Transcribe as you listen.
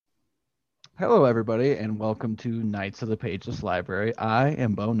Hello, everybody, and welcome to Knights of the Pageless Library. I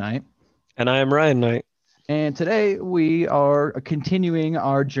am Bo Knight, And I am Ryan Knight. and today we are continuing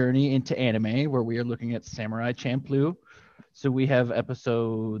our journey into anime, where we are looking at Samurai Champloo. So we have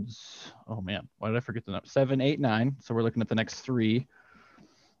episodes. Oh man, why did I forget the number? 7, 8, 9. So we're looking at the next three,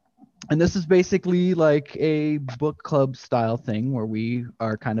 and this is basically like a book club style thing where we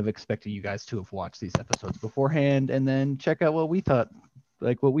are kind of expecting you guys to have watched these episodes beforehand, and then check out what we thought,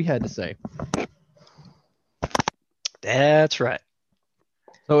 like what we had to say. That's right.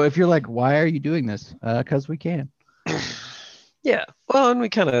 So if you're like, why are you doing this? Because we can. Yeah. Well, and we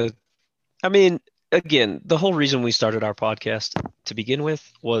kind of, I mean, again, the whole reason we started our podcast to begin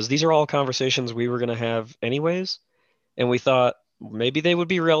with was these are all conversations we were going to have anyways. And we thought maybe they would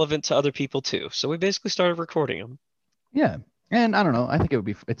be relevant to other people too. So we basically started recording them. Yeah. And I don't know. I think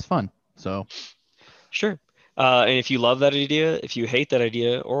it's fun. So, Sure. And if you love that idea, if you hate that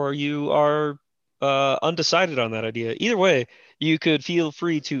idea, or you are undecided on that idea, either way, you could feel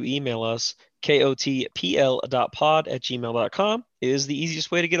free to email us. kotpl.pod@gmail.com is the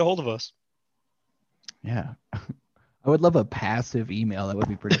easiest way to get a hold of us. yeah. I would love a passive email. That would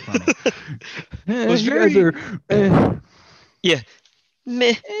be pretty funny. It was You guys very, are. Eh, yeah,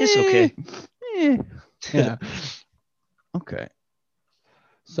 meh, it's eh, okay. eh. Yeah. Okay.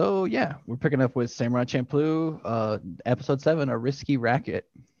 So, yeah, we're picking up with Samurai Champloo, episode 7, A Risky Racket,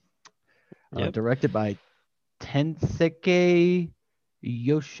 Yep. directed by Tensuke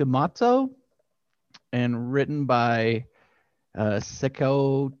Yoshimatsu and written by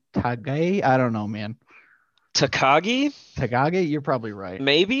Seko Tage. I don't know, man. Takagi, Tagage, you're probably right.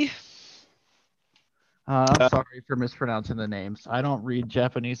 maybe? I'm Uh, sorry for mispronouncing the names. I don't read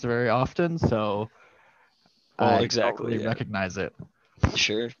Japanese very often, so well, I don't exactly, really yeah, recognize it.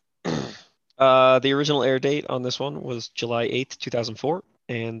 sure. The original air date on this one was July 8th, 2004,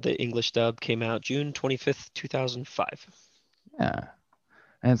 and the English dub came out June 25th, 2005. Yeah.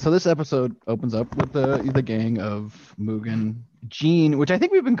 And so this episode opens up with the gang of Mugen, Gene, which I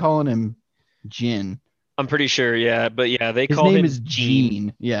think we've been calling him Jin. I'm pretty sure, yeah, but yeah, they His call name him is Gene.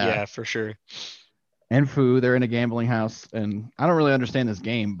 Gene. Yeah. Yeah, for sure. And Fu, they're in a gambling house, and I don't really understand this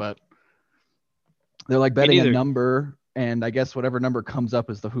game, but they're like Me betting a neither. number, and I guess whatever number comes up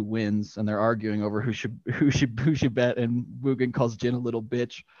is the who wins, and they're arguing over who should bet, and Mugen calls Jin a little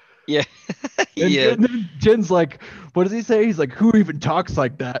bitch. Yeah, And, yeah, and then Jin's like, what does he say? He's like, who even talks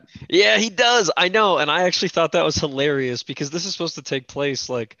like that? yeah, he does. I know, and I actually thought that was hilarious because this is supposed to take place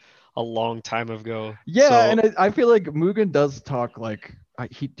like a long time ago. Yeah, So and I feel like Mugen does talk like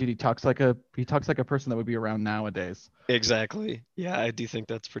he talks like a person that would be around nowadays. exactly. Yeah, I do think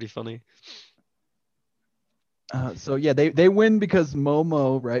that's pretty funny. So yeah, they win because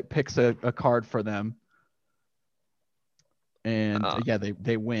Momo right picks a card for them, and Uh, yeah,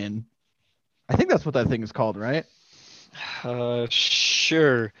 they win. I think that's what that thing is called, right?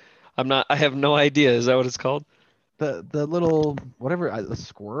 sure. I have no idea. Is that what it's called? The little whatever the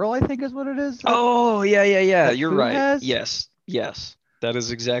squirrel I think is what it is that Oh, yeah, yeah, yeah. that You're Fu right. has. Yes, yes. That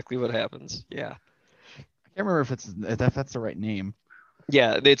is exactly what happens. Yeah. I can't remember if that's the right name.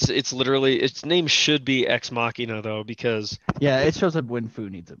 Yeah, it's literally its name should be Ex Machina though, because Yeah, it it shows up when Fu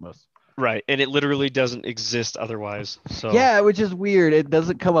needs it most. right, and it literally doesn't exist otherwise. So Yeah, which is weird. It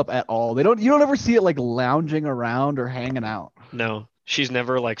doesn't come up at all. You don't ever see it like lounging around or hanging out. no, she's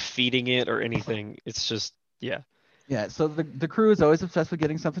never like feeding it or anything. It's just yeah. Yeah, so the crew is always obsessed with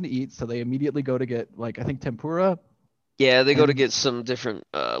getting something to eat, so they immediately go to get like I think tempura Yeah, they go to and get some different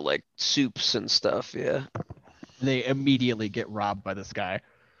like soups and stuff, yeah. they immediately get robbed by this guy.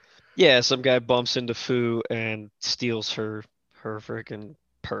 Yeah, some guy bumps into Fu and steals her freaking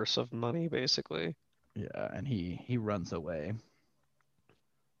purse of money basically. Yeah, and he runs away.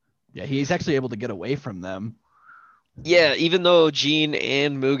 Yeah, he's actually able to get away from them. Yeah, even though Gene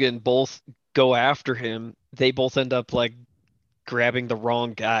and Mugen both go after him, they both end up like grabbing the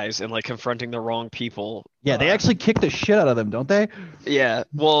wrong guys and like confronting the wrong people. Yeah, they actually kick the shit out of them, don't they? Yeah,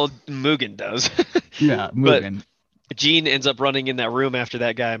 well, Mugen does. Yeah, But Mugen. Gene ends up running in that room after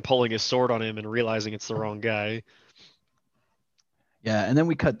that guy and pulling his sword on him and realizing it's the wrong guy. Yeah, and then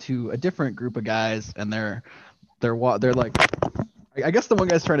we cut to a different group of guys, and they're like, I guess the one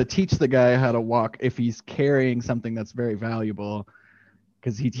guy's trying to teach the guy how to walk if he's carrying something that's very valuable.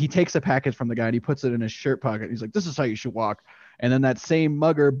 Because he takes a package from the guy and he puts it in his shirt pocket. He's like, "This is how you should walk." And then that same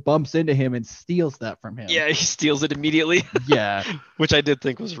mugger bumps into him and steals that from him. Yeah, he steals it immediately, Yeah, which I did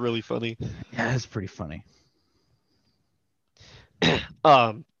think was really funny. yeah, it's pretty funny.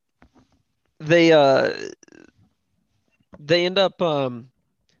 Um, they they end up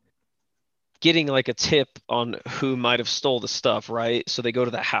getting like a tip on who might have stole the stuff, right? So they go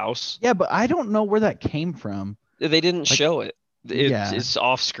to the house. Yeah, but I don't know where that came from. They didn't Like, show it. yeah, It's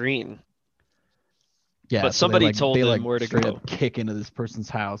off screen. yeah. But So they somebody like told they them like where to straight go. up kick into this person's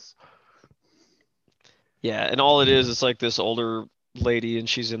house. Yeah, and all it is it's like this older lady and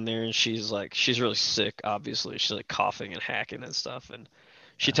she's in there and she's really sick, obviously. She's like coughing and hacking and stuff and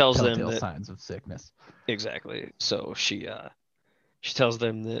she tells them Telltale that signs of sickness. exactly. So she tells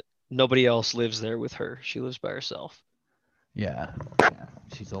them that nobody else lives there with her. She lives by herself. Yeah, yeah.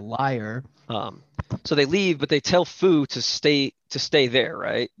 She's a liar. Um so they leave, but they tell Fu to stay there,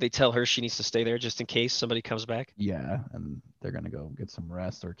 right? They tell her she needs to stay there just in case somebody comes back. Yeah, and they're gonna go get some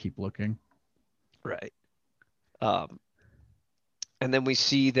rest or keep looking. Right. Um and then we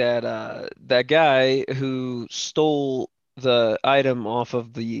see that that guy who stole the item off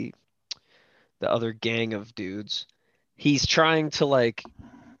of the other gang of dudes, he's trying to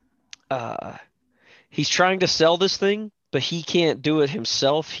uh he's trying to sell this thing, but he can't do it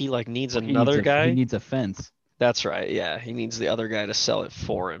himself. He like needs Well, another he guy. needs a fence. That's right. Yeah, he needs the other guy to sell it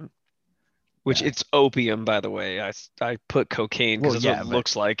for him. Which Yeah. it's opium, by the way. I put cocaine because Well, that's what yeah, it but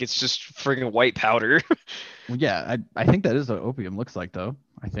looks like. It's just friggin' white powder. well, yeah. I think that is what opium looks like, though.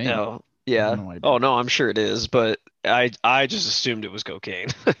 I think. Oh, I have yeah. no idea. Oh no, I'm sure it is, but I just assumed it was cocaine.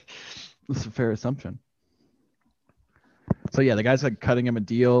 It's a fair assumption. So yeah, the guy's like cutting him a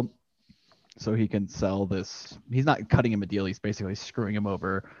deal so he can sell this. He's not cutting him a deal. He's basically screwing him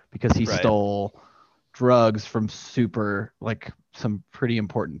over because he Right. stole drugs from like some pretty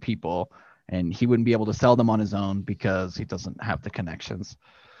important people, and he wouldn't be able to sell them on his own because he doesn't have the connections.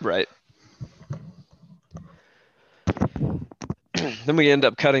 Right. Then we end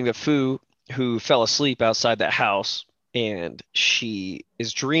up cutting to Fu, who fell asleep outside that house, and she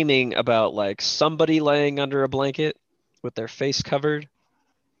is dreaming about like somebody laying under a blanket with their face covered,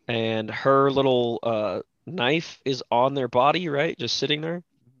 and her little knife is on their body, right? Just sitting there.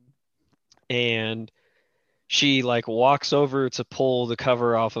 And she like walks over to pull the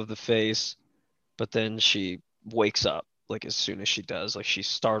cover off of the face, but then she wakes up like as soon as she does, like she's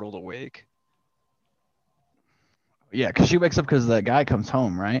startled awake. Yeah, because she wakes up because the guy comes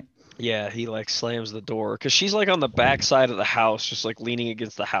home, right? Yeah, he like slams the door because she's like on the back side of the house, just like leaning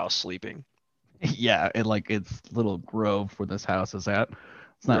against the house, sleeping. Yeah, and like it's little grove where this house is at.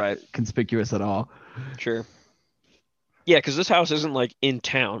 It's not Right. conspicuous at all. Sure. Yeah, because this house isn't like in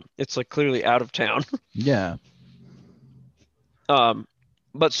town. It's like clearly out of town. Yeah, Um,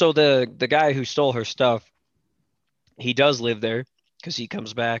 but so the guy who stole her stuff, he does live there because he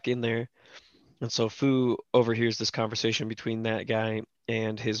comes back in there. And so Fu overhears this conversation between that guy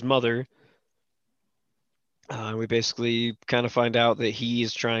and his mother. We basically kind of find out that he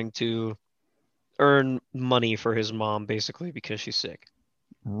is trying to earn money for his mom, basically because she's sick.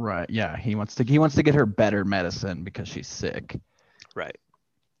 right. Yeah, he wants to get her better medicine because she's sick, Right.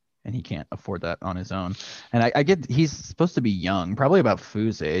 and he can't afford that on his own. And I get he's supposed to be young, probably about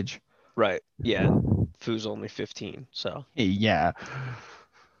Fu's age. Right. Yeah. And Fu's only 15. So, Yeah,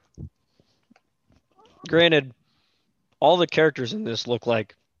 granted, all the characters in this look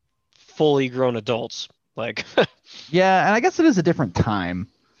like fully grown adults. Like, yeah, and I guess it is a different time.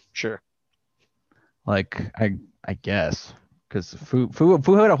 sure. Like I guess because Fu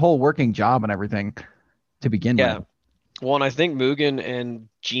had a whole working job and everything to begin Yeah. with. Well, and I think Mugen and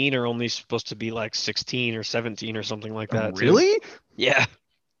Jean are only supposed to be like 16 or 17 or something like that, too. Really? Yeah.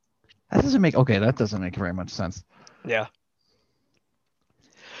 That doesn't make very much sense. Yeah.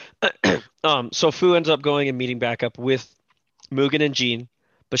 So Fu ends up going and meeting back up with Mugen and Jean,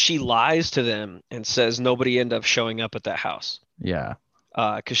 but she lies to them and says nobody ended up showing up at that house. Yeah.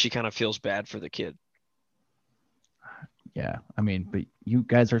 Because she kind of feels bad for the kid. Yeah. I mean, but you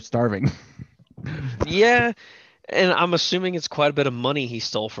guys are starving. Yeah, and I'm assuming it's quite a bit of money he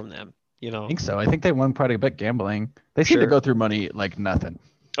stole from them, you I know? think so. I think they won quite a bit gambling. They seem to Sure. go through money like nothing.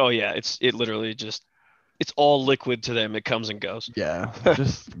 Oh yeah, it literally just it's all liquid to them. It comes and goes. Yeah.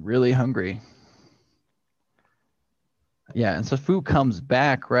 Just really hungry. Yeah, and so Fu comes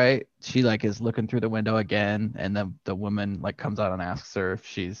back, right? She like is looking through the window again, and the woman like comes out and asks her if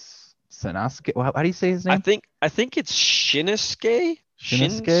she's Sanosuke. How do you say his name? I think it's Shinsuke?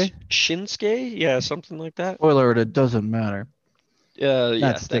 Shinsuke? Shinsuke? Yeah, something like that. Spoiler alert, it doesn't matter. Yeah, Not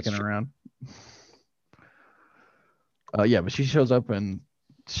that's sticking true. around. Yeah, but she shows up and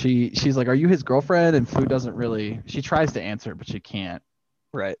she's like, "Are you his girlfriend?" And Fu doesn't really. She tries to answer, but she can't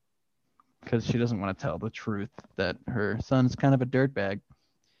Right. because she doesn't want to tell the truth that her son's kind of a dirtbag.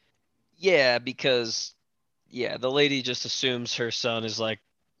 Yeah, because yeah, the lady just assumes her son is like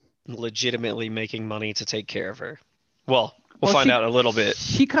legitimately making money to take care of her. Well, We'll find out a little bit.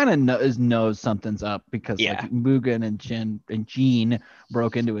 She kind of knows something's up because like Mugen and Jean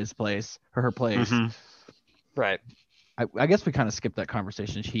broke into his place or her place. Mm-hmm. Right. I guess we kind of skipped that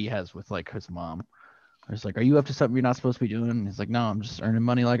conversation he has with like his mom. It's like, are you up to something you're not supposed to be doing? And he's like, no, I'm just earning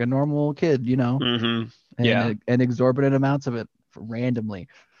money like a normal kid, you know. Mm-hmm. And exorbitant amounts of it randomly.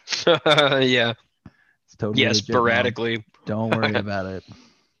 Yeah. It's totally legit, sporadically. Mom. Don't worry about it.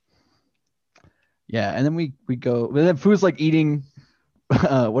 Yeah, and then we go. But then Fu's like eating.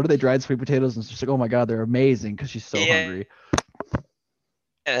 What are they? Dried sweet potatoes, and she's like, "Oh my god, they're amazing!" Because she's so hungry.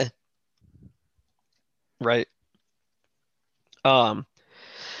 Yeah. Right. And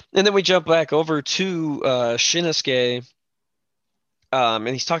then we jump back over to Shinsuke. And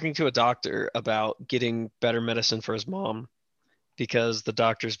he's talking to a doctor about getting better medicine for his mom because the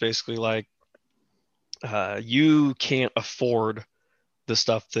doctor's basically like, you can't afford the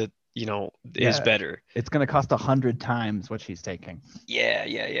stuff that, is better. It's going to cost 100 times what she's taking. Yeah.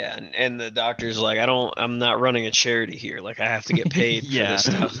 And the doctor's like, I'm not running a charity here. Like, I have to get paid for this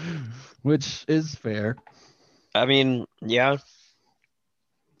stuff. Which is fair. I mean, yeah.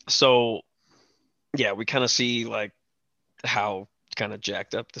 So, yeah, we kind of see like how kind of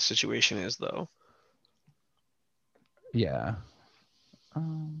jacked up the situation is, though. Yeah.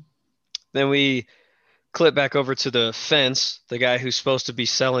 Then we clip back over to the fence, the guy who's supposed to be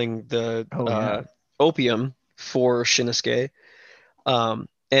selling the opium for Shinsuke. And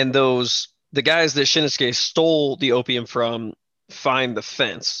the guys that Shinsuke stole the opium from find the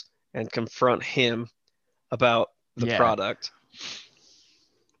fence and confront him about the product.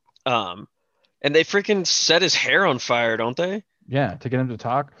 And they freaking set his hair on fire, don't they? Yeah, to get him to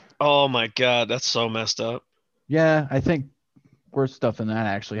talk. Oh my god, that's so messed up. Yeah, I think worse stuff than that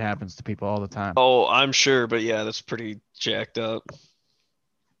actually happens to people all the time. Oh, I'm sure, but yeah, that's pretty jacked up.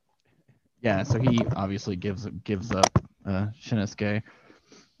 Yeah, so he obviously gives up Shinsuke.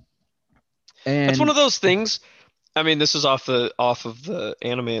 And that's one of those things. I mean, this is off of the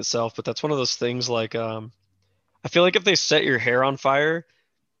anime itself, but that's one of those things like I feel like if they set your hair on fire,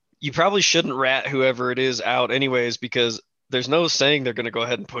 you probably shouldn't rat whoever it is out anyways, because there's no saying they're going to go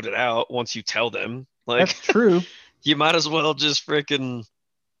ahead and put it out once you tell them. Like, that's true. You might as well just freaking,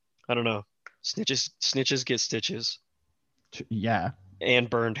 I don't know, snitches get stitches. Yeah. And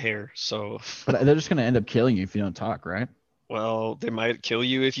burned hair, so. But they're just going to end up killing you if you don't talk, right? Well, they might kill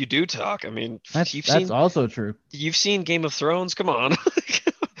you if you do talk. I mean, that's also true. You've seen Game of Thrones? Come on.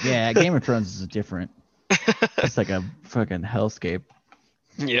 Yeah, Game of Thrones is different. It's like a fucking hellscape.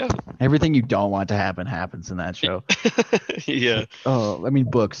 Yeah. Everything you don't want to happen happens in that show. Yeah. Oh, I mean,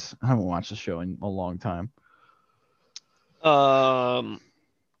 books. I haven't watched the show in a long time. Oh,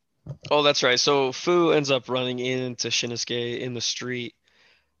 that's right. So Fu ends up running into Shinsuke in the street,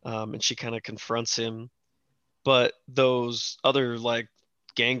 and she kind of confronts him. But those other like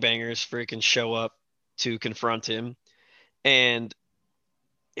gangbangers freaking show up to confront him, and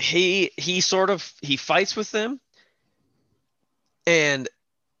he fights with them, and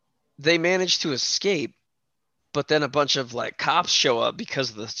they manage to escape. But then a bunch of like cops show up because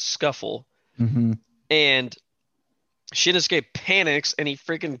of the scuffle, and Shinsuke panics and he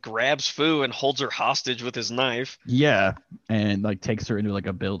freaking grabs Fu and holds her hostage with his knife. Yeah, and like takes her into like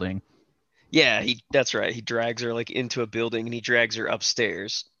a building. Yeah, that's right. He drags her like into a building and he drags her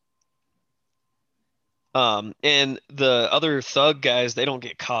upstairs. And the other thug guys, they don't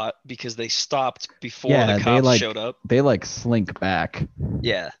get caught because they stopped before the cops showed up. They like slink back.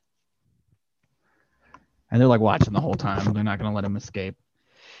 Yeah. And they're like watching the whole time. They're not going to let him escape.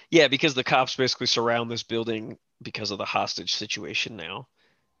 Yeah, because the cops basically surround this building because of the hostage situation now.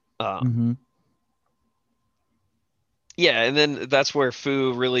 Yeah, and then that's where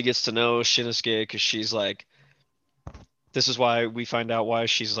Fu really gets to know Shinsuke because she's like, this is why we find out why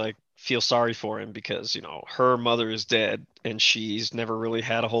she's like, feel sorry for him because, her mother is dead and she's never really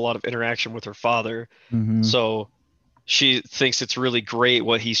had a whole lot of interaction with her father. So she thinks it's really great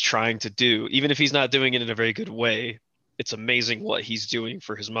what he's trying to do. Even if he's not doing it in a very good way, it's amazing what he's doing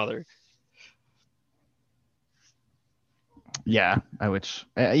for his mother. Yeah, I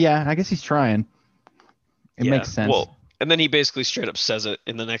guess he's trying. It makes sense. Well, and then he basically straight up says it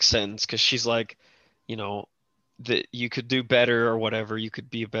in the next sentence because she's like, that you could do better or whatever. You could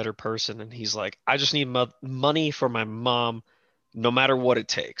be a better person. And he's like, I just need money for my mom, no matter what it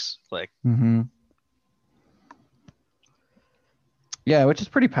takes. Like, yeah, which is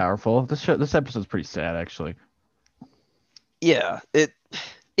pretty powerful. This episode's pretty sad, actually. Yeah,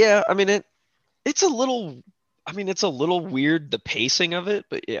 I mean, it's a little weird, the pacing of it,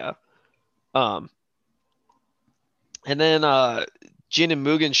 but yeah. And then Jin and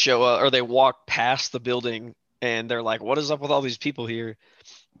Mugen show up, or they walk past the building and they're like, "What is up with all these people here?"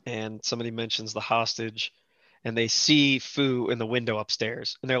 And somebody mentions the hostage, and they see Fu in the window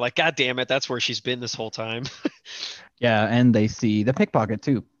upstairs, and they're like, "God damn it, that's where she's been this whole time." Yeah, and they see the pickpocket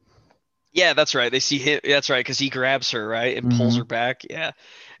too. Yeah, that's right. They see him. That's right, because he grabs her, right, and pulls Hmm. her back. Yeah,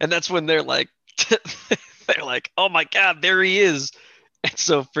 and that's when they're like, they're like, "Oh my God, there he is!" And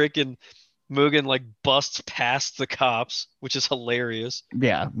so freaking Mugen like busts past the cops, which is hilarious.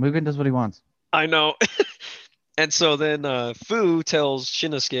 Yeah, Mugen does what he wants. I know. And so then Fu tells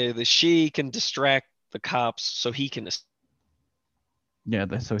Shinosuke that she can distract the cops so he can Yeah,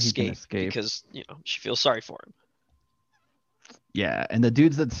 so he can escape escape. because, she feels sorry for him. Yeah, and the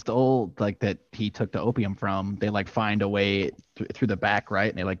dudes that stole like that he took the opium from, they like find a way through the back, right?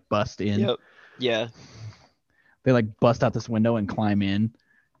 And they like bust in. Yep. Yeah. They like bust out this window and climb in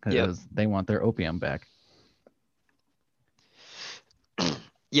Yep. because they want their opium back.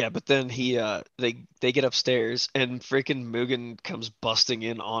 Yeah, but then they get upstairs and freaking Mugen comes busting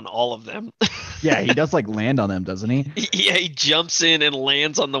in on all of them. Yeah, he does like land on them, doesn't he? Yeah, he jumps in and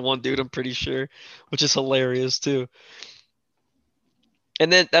lands on the one dude, I'm pretty sure, which is hilarious too.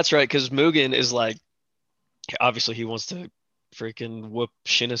 And then that's right, because Mugen is like, obviously he wants to freaking whoop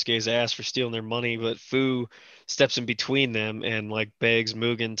Shinosuke's ass for stealing their money, but Fu steps in between them and like begs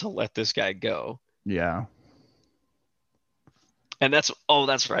Mugen to let this guy go. Yeah. And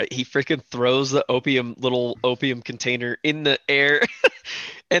that's right. He freaking throws the little opium container in the air,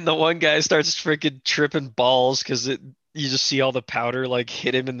 and the one guy starts freaking tripping balls because you just see all the powder like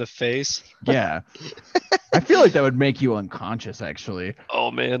hit him in the face. Yeah. I feel like that would make you unconscious, actually. Oh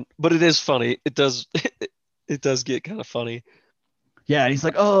man, but it is funny. It does it does get kind of funny. Yeah, and he's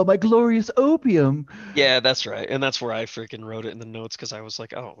like, "Oh, my glorious opium." Yeah, that's right. And that's where I freaking wrote it in the notes because I was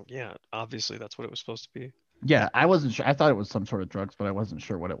like, oh yeah, obviously that's what it was supposed to be. Yeah, I wasn't sure. I thought it was some sort of drugs, but I wasn't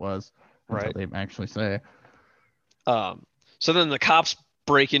sure what it was until Right. they actually say. Um, so then the cops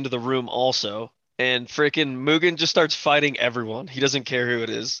break into the room also, and freaking Mugen just starts fighting everyone. He doesn't care who it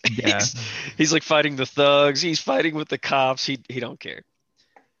is. Yeah. He's like fighting the thugs. He's fighting with the cops. He don't care.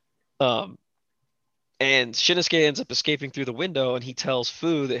 Um, and Shinosuke ends up escaping through the window, and he tells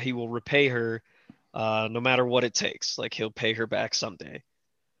Fu that he will repay her, no matter what it takes. Like he'll pay her back someday,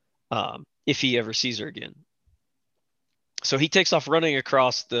 if he ever sees her again. So he takes off running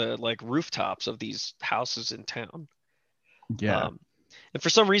across the like rooftops of these houses in town. Yeah. Um, and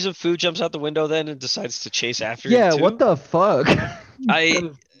for some reason, Fu jumps out the window then and decides to chase after him Yeah, what too. the fuck? I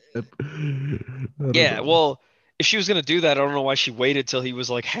I don't Yeah, know. well, if she was gonna do that, I don't know why she waited till he was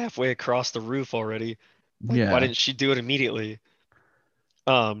like halfway across the roof already. Like, why Yeah. didn't she do it immediately?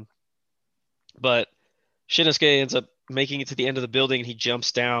 Um, but Shinosuke ends up making it to the end of the building and he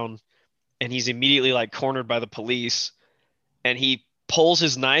jumps down and he's immediately like cornered by the police and he pulls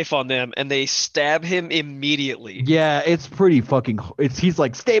his knife on them and they stab him immediately. Yeah, it's pretty fucking he's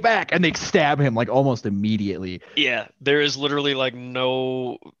like, "Stay back," and they stab him like almost immediately. Yeah, there is literally like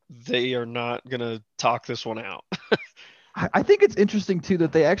no, they are not gonna talk this one out. I think it's interesting too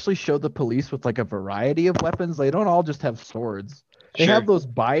that they actually show the police with like a variety of weapons. They don't all just have swords. They Sure. have those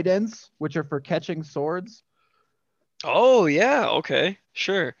bidents, which are for catching swords Oh yeah, okay,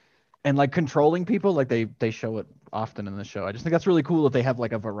 sure. and like controlling people. Like they show it often in the show. I just think that's really cool that they have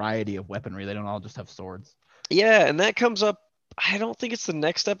like a variety of weaponry. They don't all just have swords. Yeah, and that comes up. I don't think it's the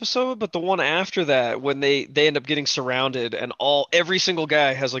next episode, but the one after that when they end up getting surrounded and every single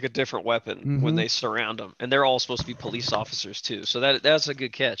guy has like a different weapon when Hmm. they surround them, and they're all supposed to be police officers too. So that's a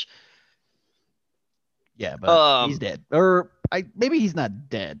good catch. Yeah, but he's Um, dead. Or maybe he's not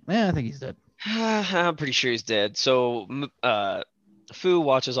dead. I think he's dead. I'm pretty sure he's dead. So Fu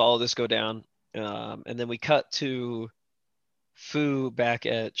watches all of this go down, and then we cut to Fu back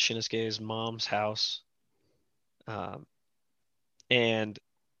at Shinosuke's mom's house, um, and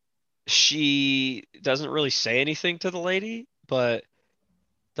she doesn't really say anything to the lady, but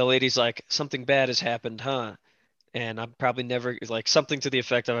the lady's like, something bad has happened, huh? And I'm probably never like something to the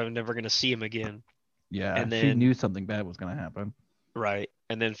effect of I'm never gonna see him again. Yeah, And she then knew something bad was gonna happen. right,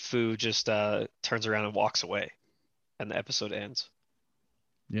 and then Fu just turns around and walks away, and the episode ends.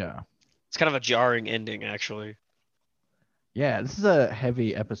 Yeah. It's kind of a jarring ending, actually. Yeah, this is a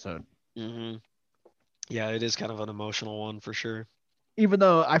heavy episode. Hmm. Yeah, it is kind of an emotional one for sure. Even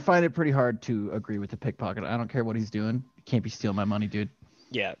though I find it pretty hard to agree with the pickpocket. I don't care what he's doing. You can't be stealing my money, dude.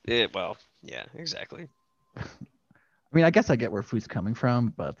 Yeah, well, yeah, exactly. I mean, I guess I get where Fu's coming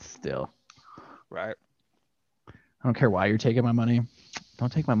from, but still. Right. I don't care why you're taking my money.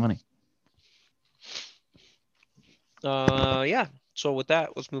 Don't take my money. Yeah. So with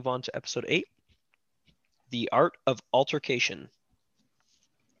that, let's move on to episode 8, The Art of Altercation.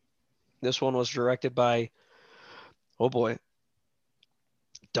 This one was directed by Oh boy.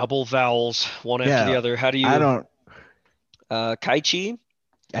 Double vowels, one after the Yeah, other. How do I you don't. Kaichi?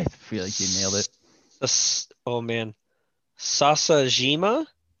 I feel like you nailed it. Oh man. Sasajima?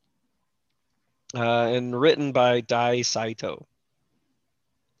 And written by Dai Saito.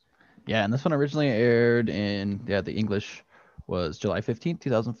 Yeah, and this one originally aired in the English was July 15th,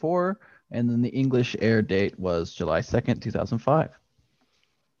 2004, and then the English air date was July 2nd, 2005.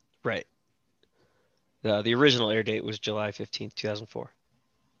 Right. The original air date was July 15th, 2004.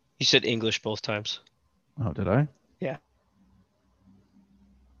 You said English both times. Oh, did I? Yeah,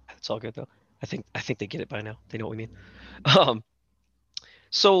 it's all good though. I think they get it by now. They know what we mean. Um,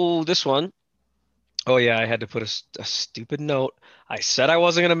 so this one, oh yeah, I had to put a stupid note. I said I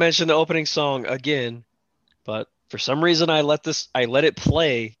wasn't gonna mention the opening song again, but for some reason I let it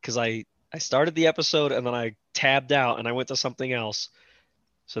play because I started the episode and then I tabbed out and I went to something else.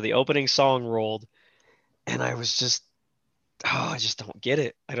 So the opening song rolled and I was just, I just don't get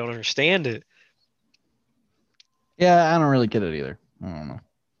it. I don't understand it. Yeah, I don't really get it either. I don't know.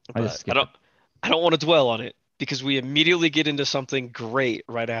 I just But I skipped don't it. I don't want to dwell on it because we immediately get into something great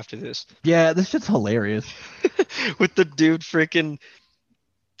right after this. Yeah, this shit's hilarious. With the dude freaking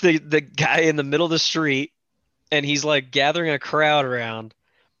the guy in the middle of the street and he's like gathering a crowd around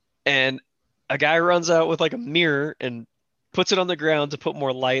and a guy runs out with like a mirror and puts it on the ground to put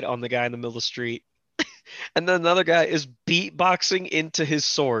more light on the guy in the middle of the street. And then another guy is beatboxing into his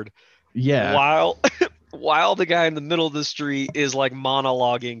sword Yeah. while while the guy in the middle of the street is like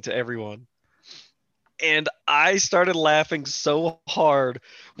monologuing to everyone. And I started laughing so hard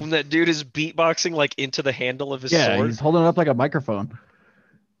when that dude is beatboxing like into the handle of his Yeah, sword. he's holding it up like a microphone.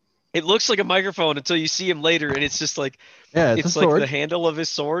 It looks like a microphone until you see him later, and it's just like Yeah, it's a it's like the sword. handle of his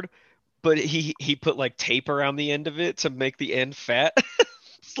sword, but he put like tape around the end of it to make the end fat.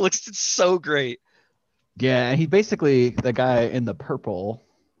 It looks it's so great. Yeah, and he basically the guy in the purple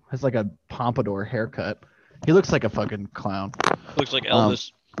has like a pompadour haircut. He looks like a fucking clown. Looks like Um,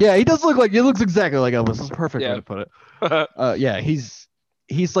 Elvis. yeah, he does look like he looks exactly like Elvis. That's a perfect way Yeah. to put it. Yeah,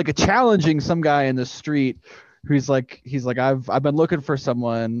 he's like a challenging some guy in the street who's like I've been looking for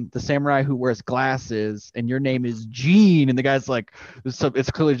someone, the samurai who wears glasses, and your name is Gene, and the guy's like,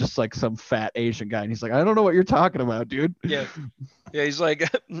 it's clearly just like some fat Asian guy, and he's like, I don't know what you're talking about, dude. Yeah. Yeah, he's like,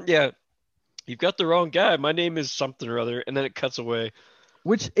 yeah, you've got the wrong guy. My name is something or other, and then it cuts away.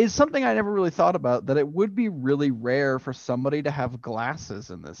 Which is something I never really thought about, that it would be really rare for somebody to have glasses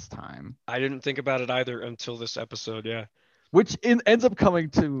in this time. I didn't think about it either until this episode, yeah. Which ends up coming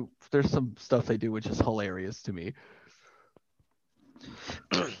to, there's some stuff they do which is hilarious to me.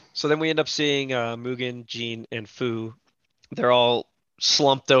 So then we end up seeing Mugen, Jean, and Fu. They're all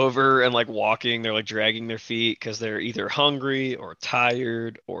slumped over and like walking. They're like dragging their feet because they're either hungry or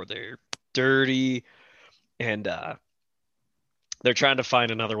tired or they're dirty, and they're trying to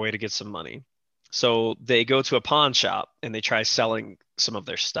find another way to get some money. So they go to a pawn shop and they try selling some of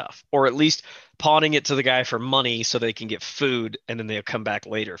their stuff, or at least pawning it to the guy for money so they can get food, and then they'll come back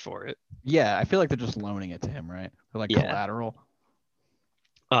later for it. Yeah, I feel like they're just loaning it to him, right? They're like Yeah. collateral.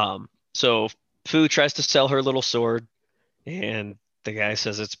 So Fu tries to sell her little sword, and the guy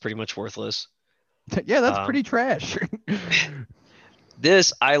says it's pretty much worthless. Yeah, that's Um, pretty trash.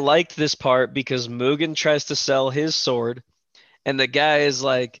 I liked this part because Mugen tries to sell his sword, and the guy is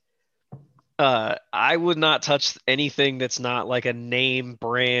like, I would not touch anything that's not like a name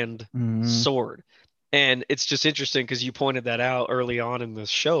brand Mhm. sword. And it's just interesting because you pointed that out early on in the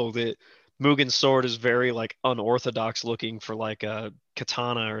show that Mugen's sword is very like unorthodox looking for like a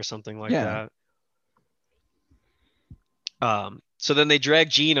katana or something like Yeah. that. So then they drag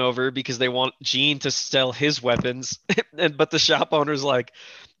Gene over because they want Gene to sell his weapons, but the shop owner's like,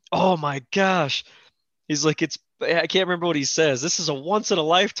 "Oh my gosh!" He's like, I can't remember what he says. This is a once in a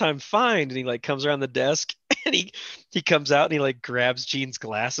lifetime find, and he like comes around the desk and he comes out and he like grabs Gene's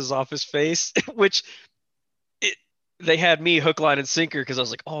glasses off his face, which they had me hook, line, and sinker because I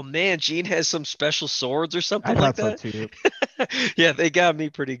was like, "Oh man, Gene has some special swords or I something like thought so that." too. Yeah, they got me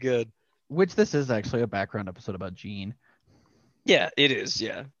pretty good. Which this is actually a background episode about Gene. Yeah, it is.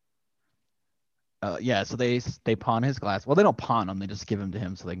 Yeah. Yeah, so they pawn his glass. Well, they don't pawn them; they just give them to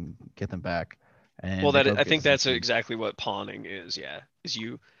him so they can get them back. And Well, they go I get think some that's food. exactly what pawning is. Yeah, is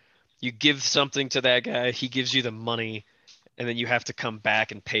you give something to that guy, he gives you the money, and then you have to come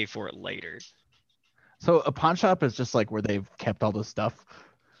back and pay for it later. So a pawn shop is just like where they've kept all this stuff.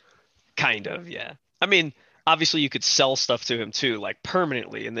 Kind of, yeah. I mean, obviously you could sell stuff to him too, like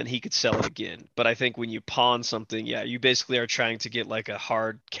permanently, and then he could sell it again. But I think when you pawn something, yeah, you basically are trying to get like a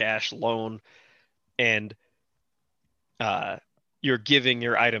hard cash loan, and uh, you're giving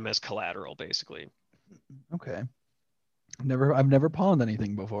your item as collateral, basically. Okay. I've never pawned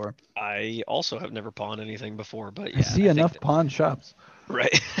anything before. I also have never pawned anything before, but I yeah, see I think enough that, pawn shops.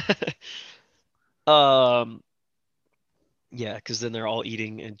 right. Um, yeah, because then they're all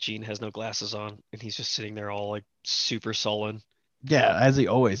eating and Gene has no glasses on and he's just sitting there all like super sullen. Yeah, as he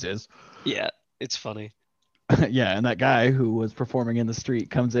always is. Yeah, it's funny. Yeah, and that guy who was performing in the street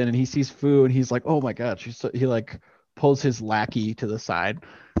comes in and he sees Fu and he's like, "Oh my God, she's so," he like pulls his lackey to the side.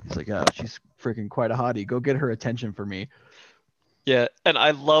 He's like, "Oh, she's freaking quite a hottie. Go get her attention for me." Yeah, and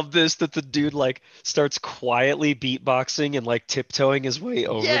I love this that the dude like starts quietly beatboxing and like tiptoeing his way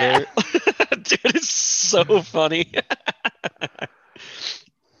over Yeah. there. Dude, it's so funny.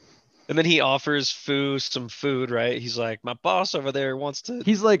 And then he offers Fu some food, right? He's like, "My boss over there wants to."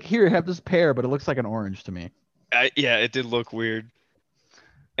 He's like, "Here, have this pear, but it looks like an orange to me." Yeah, it did look weird.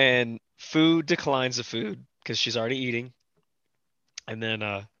 And Fu declines the food because she's already eating. And then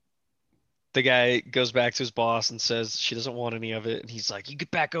the guy goes back to his boss and says she doesn't want any of it. And he's like, "You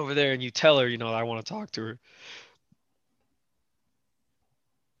get back over there and you tell her, I want to talk to her."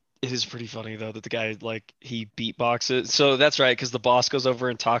 It is pretty funny though that the guy like he beatboxes. So that's right, because the boss goes over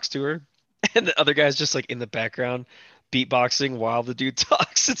and talks to her, and the other guy's just like in the background beatboxing while the dude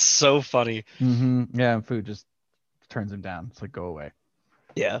talks. It's so funny. Yeah, and Fu just turns him down. It's like, "Go away."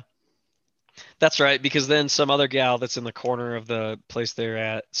 Yeah, that's right, because then some other gal that's in the corner of the place they're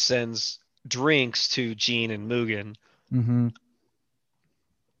at sends drinks to Gene and Mugen. Mm-hmm.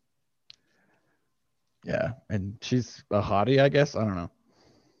 Yeah, and she's a hottie, I guess. I don't know.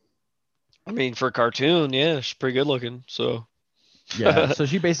 I mean, for a cartoon, yeah, she's pretty good looking. So Yeah, so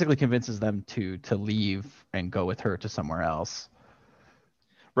she basically convinces them to leave and go with her to somewhere else.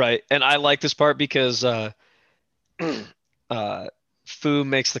 right, and I like this part because uh, Fu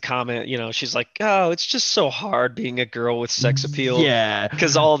makes the comment, she's like, "Oh, it's just so hard being a girl with sex appeal." Yeah.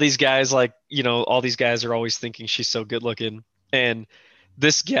 Because all these guys, like, all these guys are always thinking she's so good looking. And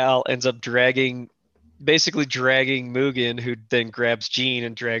this gal ends up basically dragging Mugen, who then grabs Gene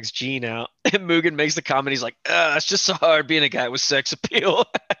and drags Gene out. And Mugen makes the comment, he's like, "It's just so hard being a guy with sex appeal."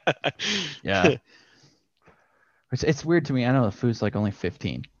 Yeah. It's weird to me. I know the Fu's like only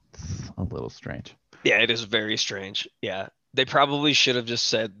 15. It's a little strange. Yeah, it is very strange. Yeah. They probably should have just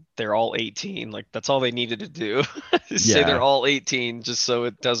said they're all 18. Like that's all they needed to do. Say they're Yeah. all 18 just so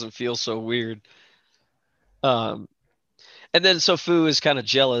it doesn't feel so weird. Um, and then so Fu is kind of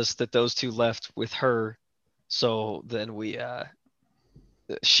jealous that those two left with her. So then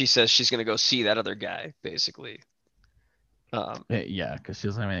she says she's gonna go see that other guy, basically. Yeah, because she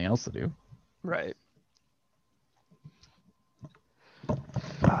doesn't have anything else to do. Right.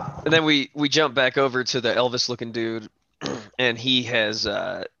 And then we jump back over to the Elvis looking dude, and he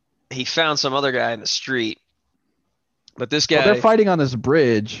found some other guy in the street. But this Well, they're guy, fighting on this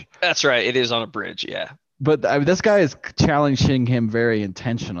bridge, that's right, it is on a bridge, yeah. but I mean, this guy is challenging him very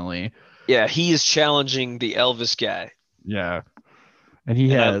intentionally. Yeah, he is challenging the Elvis guy. Yeah. And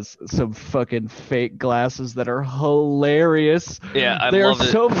he And has some fucking fake glasses that are hilarious. I They are love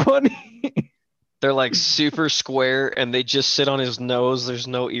it. so funny. They're like super square and they just sit on his nose. There's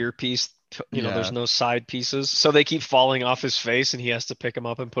no earpiece, there's Yeah. no side pieces. So they keep falling off his face and he has to pick them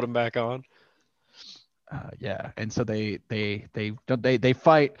up and put them back on. Yeah, and so they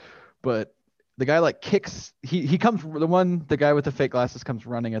fight, but the guy like kicks. He comes the guy with the fake glasses comes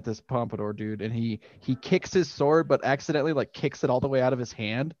running at this pompadour dude, and he kicks his sword, but accidentally like kicks it all the way out of his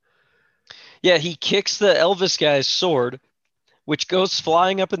hand. Yeah, he kicks the Elvis guy's sword, which goes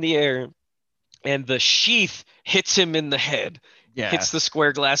flying up in the air, and the sheath hits him in the head. Yeah, Hits the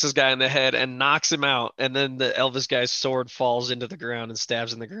square glasses guy in the head and knocks him out. And then the Elvis guy's sword falls into the ground and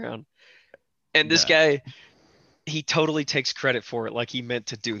stabs in the ground. And this yeah, guy, he totally takes credit for it, like he meant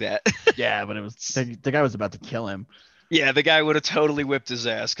to do that. yeah. But it was the guy was about to kill him. Yeah, the guy would have totally whipped his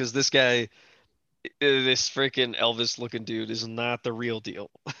ass because this guy, this freaking Elvis looking dude, is not the real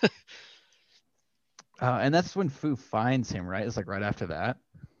deal. And that's when Fu finds him. Right, it's like right after that.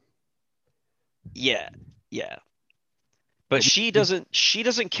 Yeah, yeah. But she doesn't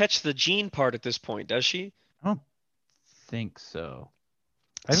catch the Gene part at this point, does she? I don't think so.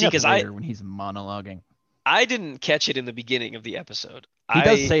 I See, think that's because I later when he's monologuing. I didn't catch it in the beginning of the episode. He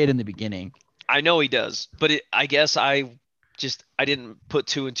does I say it in the beginning. I know he does, but I guess I didn't put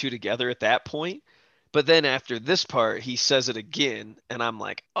two and two together at that point. But then after this part, he says it again, and I'm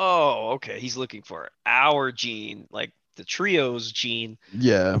like, oh, okay, he's looking for our Gene, like the trio's Gene.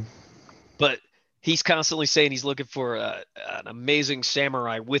 Yeah, But he's constantly saying he's looking for an amazing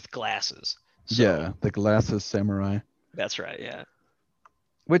samurai with glasses. So yeah, the glasses samurai. that's right, yeah.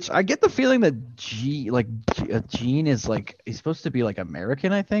 Which I get the feeling that Gene is like he's supposed to be like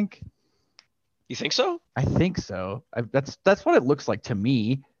American, I think. You think so? I think so. That's what it looks like to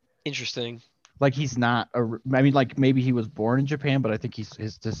me. Interesting. Like he's not I mean, like maybe he was born in Japan, but I think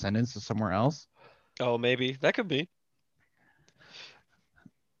his descendants is somewhere else. Oh, maybe that could be.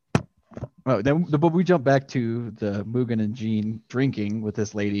 Oh, but we jump back to the Mugen and Jean drinking with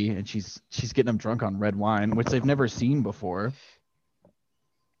this lady, and she's getting them drunk on red wine, which they've never seen before.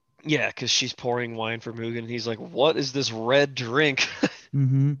 Yeah, because she's pouring wine for Mugen, and he's like, "What is this red drink?"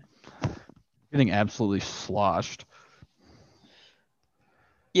 Mm-hmm. Getting absolutely sloshed.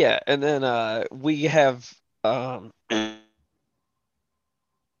 Yeah, and then we have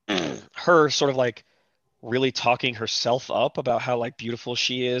her sort of like really talking herself up about how like beautiful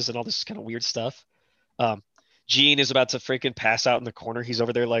she is and all this kind of weird stuff. Um, Gene is about to freaking pass out in the corner. He's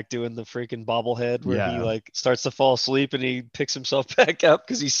over there like doing the freaking bobblehead where he Yeah. like starts to fall asleep and he picks himself back up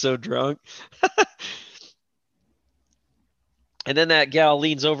because he's so drunk. And then that gal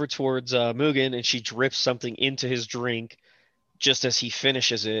leans over towards Mugen and she drips something into his drink just as he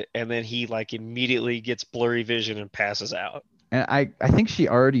finishes it, and then he like immediately gets blurry vision and passes out. And I think she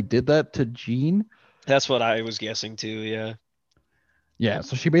already did that to Jean. That's what I was guessing too, yeah. Yeah,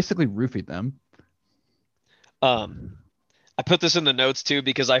 so she basically roofied them. Um, I put this in the notes too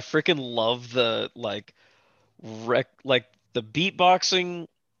because I freaking love the like the beatboxing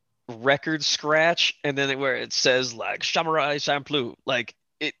record scratch and then where it says like Samurai Champloo. Like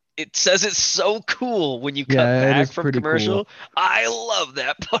it says it's so cool when you cut Yeah, it back is from pretty commercial. cool. I love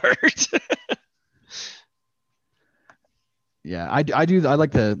that part. Yeah, I do. I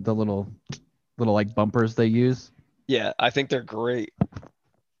like the little like bumpers they use. Yeah, I think they're great.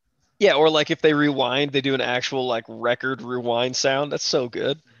 Yeah, or like if they rewind, they do an actual like record rewind sound. That's so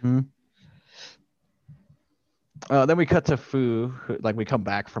good. Mhm. Then we cut to Fu, like we come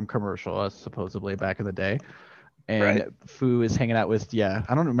back from commercial, supposedly back in the day, Right. and Fu is hanging out with I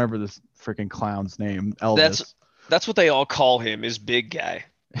don't remember this freaking clown's name, That's Elvis. that's what they all call him is big guy.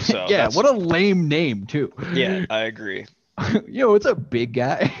 So Yeah, that's what a lame name too. yeah, I agree. It's a big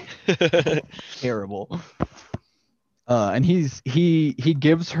guy. Terrible. And he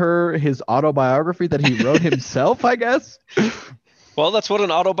gives her his autobiography that he wrote himself, I guess. Well, that's what an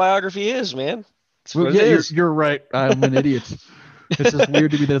autobiography is, man. That's Well, what it yeah, is. you're right. I'm an idiot. It's just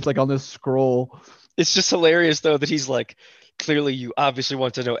weird to me that it's like on this scroll. It's just hilarious though that he's like, clearly you obviously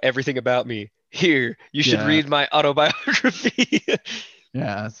want to know everything about me. Here, you should Yeah, read my autobiography.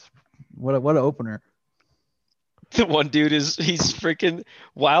 yeah. What an opener. The one dude is he's freaking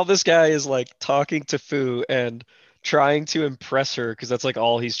while this guy is like talking to Fu and trying to impress her because that's like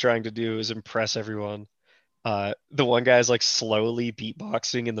all he's trying to do is impress everyone. The one guy's like slowly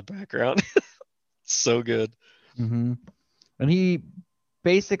beatboxing in the background. So good. Hmm. And he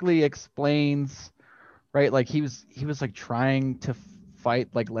basically explains, right? Like he was like trying to fight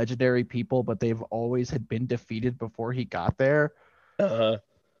like legendary people, but they've always had been defeated before he got there. Uh,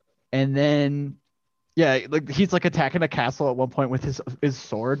 And then yeah, like he's like attacking a castle at one point with his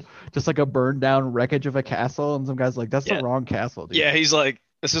sword, just like a burned down wreckage of a castle, and some guy's like, "That's the yeah. wrong castle, dude." Yeah, he's like,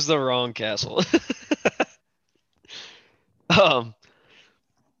 this is the wrong castle. um,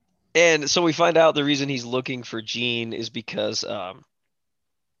 and so we find out the reason he's looking for Gene is because uh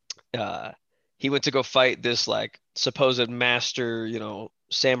he went to go fight this like supposed master,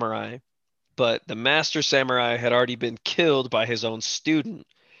 samurai, but the master samurai had already been killed by his own student.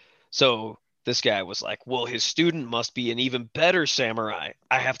 So this guy was like, well, his student must be an even better samurai.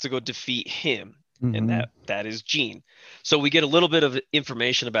 I have to go defeat him. And Hmm. that is Gene. So we get a little bit of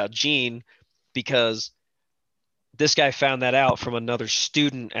information about Gene because this guy found that out from another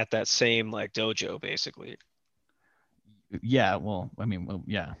student at that same like dojo, basically. Yeah, well, I mean, well,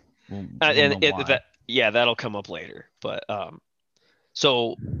 yeah, we'll And know why. that yeah, that'll come up later. But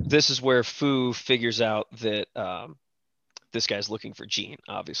so this is where Fu figures out that this guy's looking for Gene,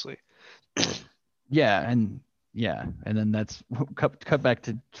 obviously. Yeah, and then that's cut back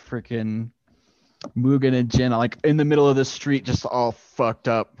to freaking Mugen and Jin, like in the middle of the street, just all fucked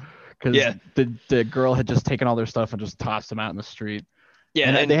up because Yeah, the girl had just taken all their stuff and just tossed them out in the street. yeah,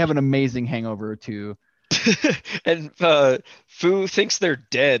 And they and have an amazing hangover too. and Fu thinks they're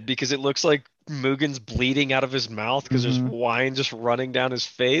dead because it looks like Mugen's bleeding out of his mouth because there's Hmm. wine just running down his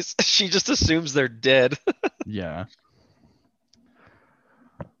face. She just assumes they're dead. Yeah,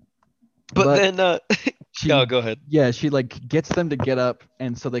 But but then oh, she, go ahead. yeah, she like gets them to get up,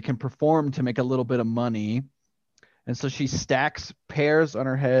 and so they can perform to make a little bit of money. And so she stacks pears on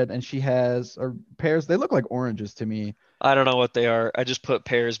her head, and she has or pears. They look like oranges to me. I don't know what they are. I just put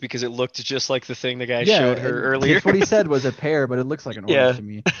pears because it looked just like the thing the guy Yeah, showed her and earlier. that's what he said was a pear, but it looks like an orange Yeah. to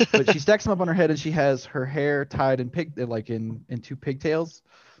me. But she stacks them up on her head, and she has her hair tied in like in two pigtails.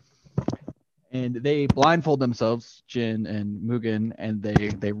 And they blindfold themselves, Jin and Mugen, and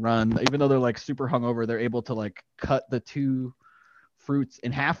they run. Even though they're like super hungover, they're able to like cut the two fruits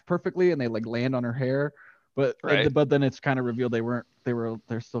in half perfectly, and they like land on her hair. Right. But then it's kind of revealed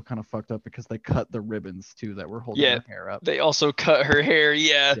they're still kind of fucked up because they cut the ribbons too that were holding Yeah. her hair up. They also cut her hair.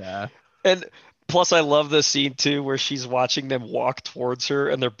 Yeah. Yeah, And plus, I love the scene too where she's watching them walk towards her,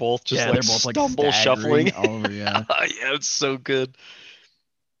 and they're both just yeah, like they're both like stumble shuffling. staggering over. Yeah, Yeah, it's so good.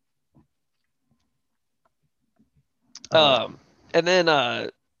 uh, Um, and then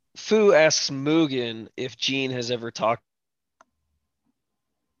Fu asks Mugen if Jean has ever talked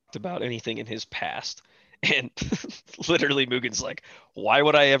about anything in his past. And literally Mugen's like, why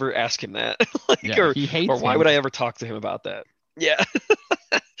would I ever ask him that? Like, yeah, he or hates why him. would I ever talk to him about that? Yeah.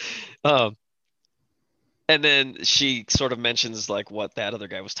 Um, and then she sort of mentions like what that other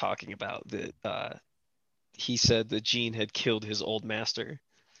guy was talking about, that he said that Jean had killed his old master.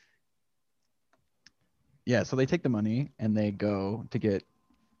 Yeah, so they take the money and they go to get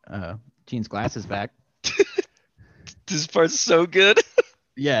Jean's glasses back. This part's so good.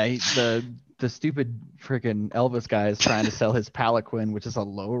 Yeah, the stupid freaking Elvis guy is trying to sell his Palanquin, which is a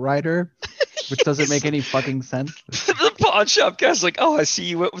lowrider, which doesn't make any fucking sense. The pawn shop guy's like, "Oh, I see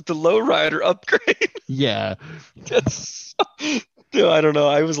you went with the lowrider upgrade." Yeah, That's Dude, I don't know.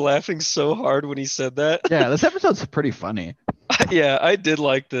 I was laughing so hard when he said that. yeah, this episode's pretty funny. Yeah, I did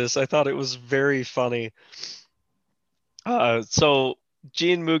like this. I thought it was very funny. So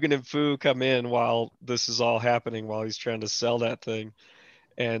Gene, Mugen, and Fu come in while this is all happening, while he's trying to sell that thing,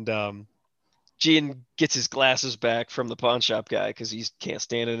 and Gene gets his glasses back from the pawn shop guy because he can't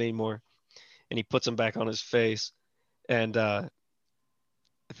stand it anymore, and he puts them back on his face, and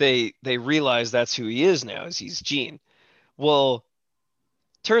they realize that's who he is now, is he's Gene. Well,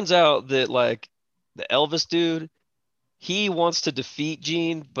 turns out that like the Elvis dude, he wants to defeat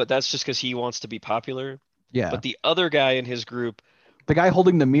Gene, but that's just because he wants to be popular. Yeah, But the other guy in his group, the guy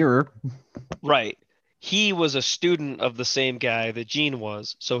holding the mirror. right, he was a student of the same guy that Gene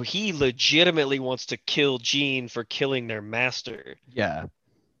was. So he legitimately wants to kill Gene for killing their master. Yeah,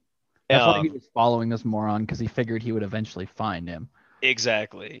 that's why he Um, was following this moron because he figured he would eventually find him.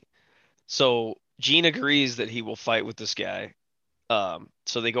 exactly. So Gene agrees that he will fight with this guy.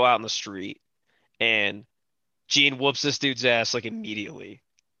 So they go out in the street, and Gene whoops this dude's ass like immediately.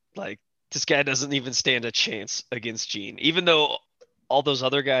 Like, this guy doesn't even stand a chance against Gene, even though all those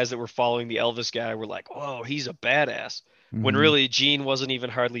other guys that were following the Elvis guy were like, "Whoa, he's a badass." When Mhm. really Gene wasn't even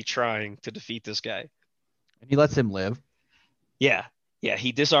hardly trying to defeat this guy. And he lets him live. Yeah, yeah,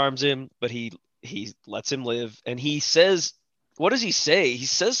 he disarms him, but he lets him live, and he says, "What does he say?" He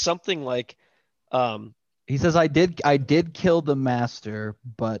says something like, um, He says, I did kill the master,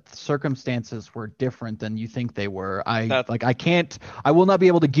 but circumstances were different than you think they were. "That I will not be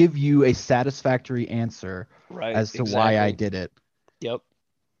able to give you a satisfactory answer right, as to why I exactly." did it. Yep.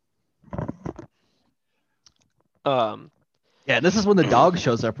 Um, Yeah, this is when the dog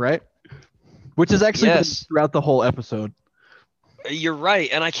shows up, right? Which is actually been yes. throughout the whole episode. You're right,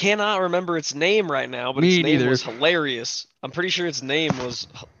 and I cannot remember its name right now, but its Me name neither. was hilarious. I'm pretty sure its name was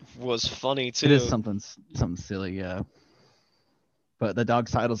funny It is too. something silly, yeah. But the dog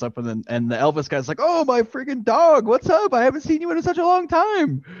sidles up and the Elvis guy's like, "Oh, my freaking dog! What's up? I haven't seen you in such a long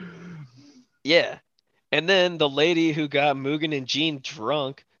time." Yeah. And then the lady who got Mugen and Jean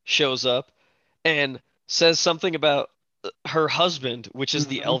drunk shows up and says something about her husband, which is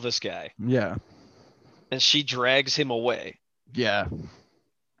the Mhm. Elvis guy, Yeah, and she drags him away. yeah,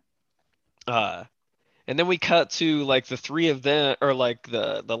 Uh, and then we cut to like the three of them, or like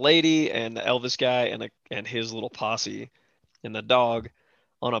the lady and the Elvis guy and his little posse and the dog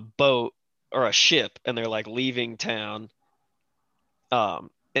on a boat or a ship, and they're like leaving town.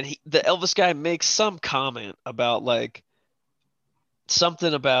 And the Elvis guy makes some comment about like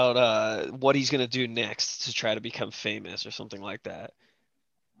something about what he's gonna do next to try to become famous or something like that.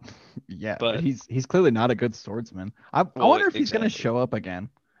 yeah. But But he's clearly not a good swordsman. I well, wonder if he's gonna exactly, show up again.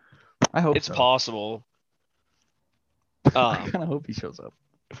 I hope it's so. possible. I Um, kind of hope he shows up.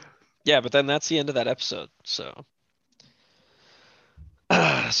 yeah, but then that's the end of that episode. So,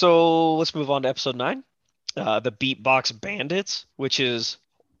 so let's move on to episode 9, the Beatbox Bandits, which is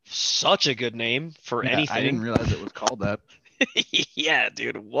such a good name for Yeah, I didn't anything. realize it was called that. Yeah,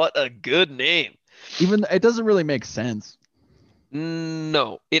 dude, what a good name. Even it doesn't really make sense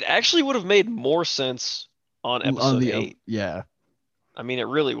No, it actually would have made more sense on on episode the 8. yeah. I mean, it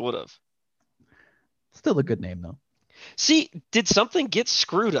really would have. Still a good name though. See, did something get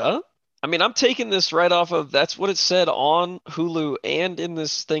screwed up? I mean, I'm taking this right off of that's what it said on Hulu and in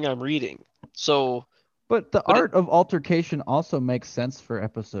this thing I'm reading. So, But the but it, art of altercation also makes sense for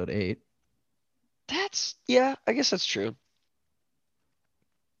episode 8. I guess that's true.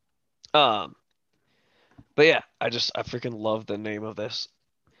 Um, but yeah, I freaking love the name of this.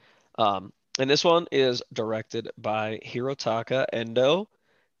 And this one is directed by Hirotaka Endo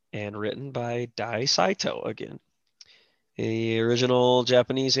and written by Dai Saito again. The original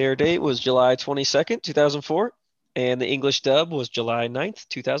Japanese air date was July 22nd, 2004, and the English dub was July 9th,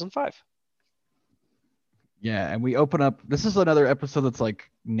 2005. Yeah, and we open up. This is another episode that's like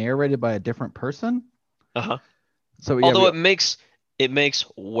narrated by a different person. Uh-huh. So yeah, Although it makes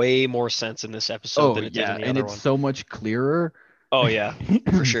way more sense in this episode than it did in the and other it's one. so much clearer. Oh yeah,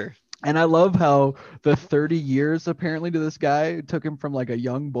 for sure. And I love how the 30 years apparently to this guy took him from like a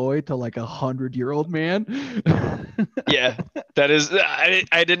young boy to like 100-year-old man. Yeah, that is. I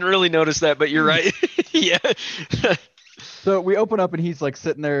didn't really notice that, but you're right. Yeah. So we open up and he's like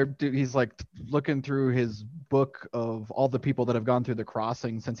sitting there. He's like looking through his book of all the people that have gone through the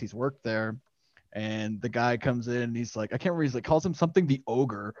crossing since he's worked there. And the guy comes in and he's like, I can't remember. He's like, calls him something the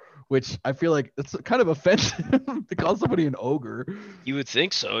ogre, which I feel like it's kind of offensive to call somebody an ogre. You would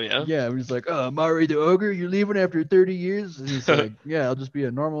think so, yeah. Yeah. He's like, oh, Mari the ogre, you're leaving after 30 years. And he's like, yeah, I'll just be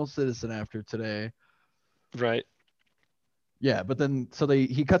a normal citizen after today. Right. Yeah, but then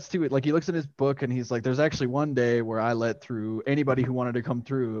he cuts to it, like he looks in his book and he's like, there's actually one day where I let through anybody who wanted to come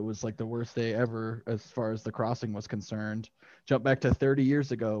through. It was like the worst day ever as far as the crossing was concerned. Jump back to 30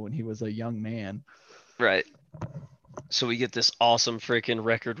 years ago when he was a young man. Right. So we get this awesome freaking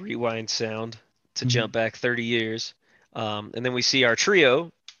record rewind sound to jump back 30 years. And then we see our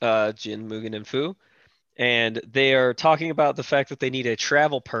trio, Jin, Mugen, and Fu. And they are talking about the fact that they need a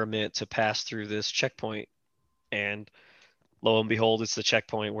travel permit to pass through this checkpoint. And lo and behold, it's the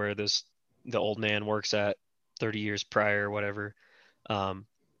checkpoint where the old man works at 30 years prior or whatever.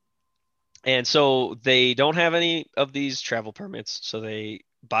 And so they don't have any of these travel permits, so they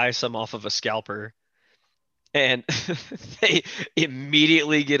buy some off of a scalper, and they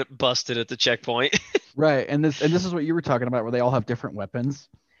immediately get busted at the checkpoint. Right, and this is what you were talking about, where they all have different weapons.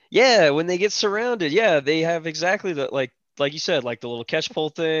 Yeah, when they get surrounded, yeah, they have exactly the like you said, like the little catch pole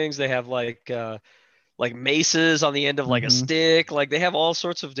things. They have like maces on the end of like a stick. Like they have all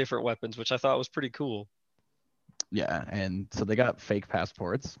sorts of different weapons, which I thought was pretty cool. Yeah, and so they got fake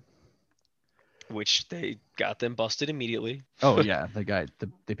passports, which they got them busted immediately. Oh yeah,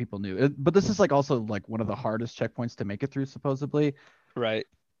 the people knew. But this is like also like one of the hardest checkpoints to make it through, supposedly. Right.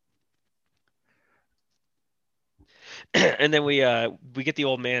 And then we get the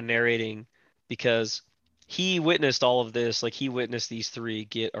old man narrating because he witnessed all of this. Like he witnessed these three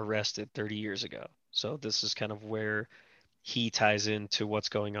get arrested 30 years ago. So this is kind of where he ties into what's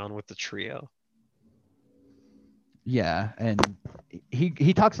going on with the trio. Yeah, and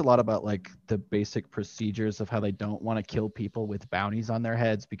he talks a lot about like the basic procedures of how they don't want to kill people with bounties on their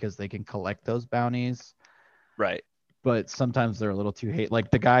heads because they can collect those bounties. Right. But sometimes they're a little too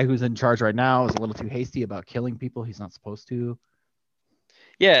like the guy who's in charge right now is a little too hasty about killing people he's not supposed to.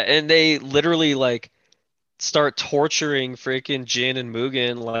 Yeah, and they literally like start torturing freaking Jin and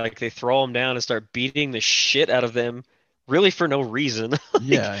Mugen. Like they throw them down and start beating the shit out of them, really for no reason. Like,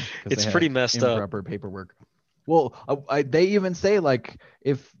 yeah, it's pretty messed up. Improper paperwork. Well, they even say like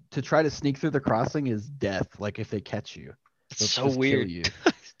if to try to sneak through the crossing is death. Like if they catch you, it's so weird.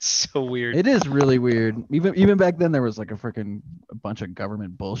 It's so weird. It is really weird. Even back then, there was like a bunch of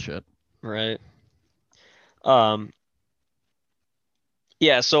government bullshit. Right.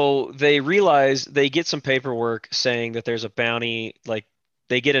 Yeah, so they realize they get some paperwork saying that there's a bounty, like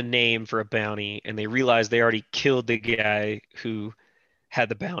they get a name for a bounty, and they realize they already killed the guy who had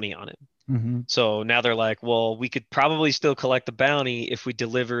the bounty on him. Mm-hmm. So now they're like, well, we could probably still collect the bounty if we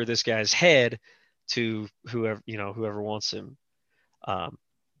deliver this guy's head to whoever wants him.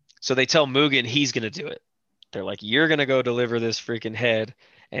 So they tell Mugen he's going to do it. They're like, you're going to go deliver this freaking head,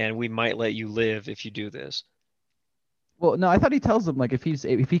 and we might let you live if you do this. Well, no, I thought he tells them like if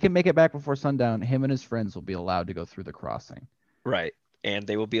he can make it back before sundown, him and his friends will be allowed to go through the crossing. Right, and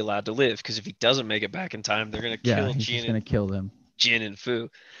they will be allowed to live because if he doesn't make it back in time, they're going to kill he's just going to kill them. Jin and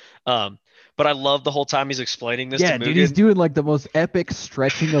Fu. But I love the whole time he's explaining this to Mugen. Dude, he's doing like the most epic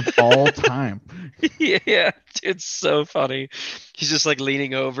stretching of all time. Yeah, it's so funny. He's just like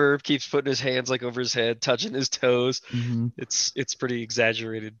leaning over, keeps putting his hands like over his head, touching his toes. Mm-hmm. It's pretty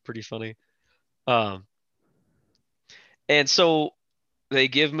exaggerated, pretty funny. And so they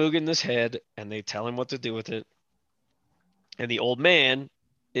give Mugen this head and they tell him what to do with it. And the old man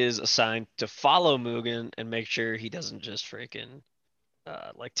is assigned to follow Mugen and make sure he doesn't just freaking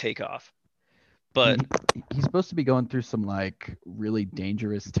like take off. But he's supposed to be going through some like really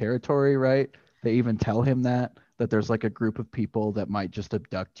dangerous territory, right? They even tell him that there's like a group of people that might just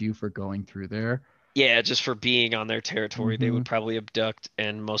abduct you for going through there. Yeah, just for being on their territory, they Hmm. would probably abduct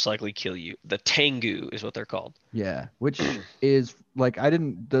and most likely kill you. The Tengu is what they're called. Yeah, which is like I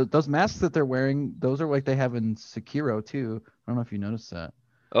didn't those masks that they're wearing, those are like they have in Sekiro too. I don't know if you noticed that.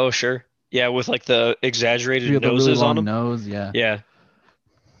 Oh, sure. Yeah, with like the exaggerated You got the really noses on long them. nose, yeah. Yeah.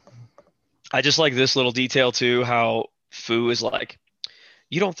 I just like this little detail too, how Fu is like,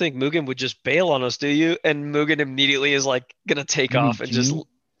 you don't think Mugen would just bail on us, do you? And Mugen immediately is like gonna take You mean off and just, Jean?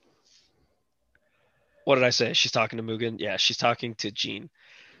 what did I say? She's talking to Mugen. Yeah, she's talking to Jean,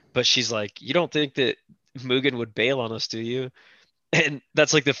 but she's like, you don't think that Mugen would bail on us, do you? And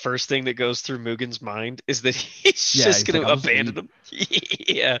that's like the first thing that goes through Mugen's mind is that he's Yeah, just he's like, gonna I'll just abandon leave. them.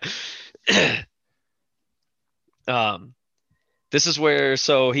 Yeah. Um, this is where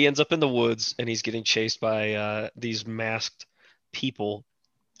so he ends up in the woods and he's getting chased by these masked people.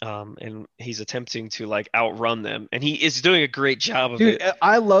 And he's attempting to like outrun them, and he is doing a great job of Dude, it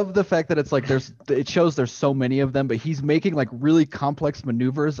I love the fact that it's like it shows there's so many of them, but he's making like really complex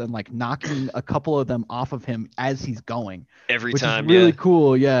maneuvers and like knocking a couple of them off of him as he's going, every which is time. really Yeah.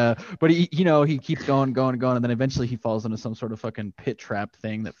 cool. Yeah. But he keeps going, going, going, and then eventually he falls into some sort of fucking pit trap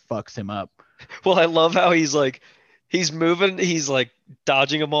thing that fucks him up. Well, I love how he's like, he's moving, he's like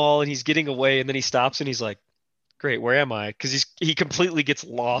dodging them all, and he's getting away, and then he stops and he's like, "Great, where am I?" Because he completely gets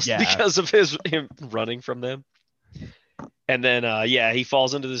lost Yeah. because of him running from them. And then yeah, he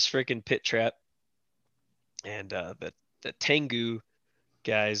falls into this freaking pit trap, and the Tengu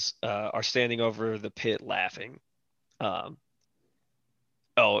guys are standing over the pit laughing. Um,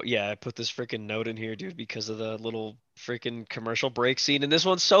 oh yeah, I put this freaking note in here, dude, because of the little freaking commercial break scene, and this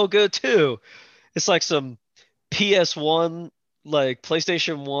one's so good too. It's like some PS1, like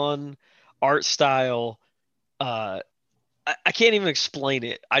PlayStation 1 art style. I can't even explain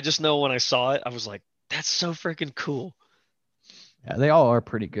it. I just know when I saw it, I was like, that's so freaking cool. Yeah, they all are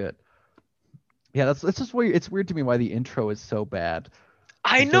pretty good. Yeah, that's just weird. It's weird to me why the intro is so bad.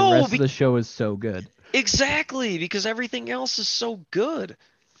 I Like the know, rest of the show is so good. exactly, because everything else is so good.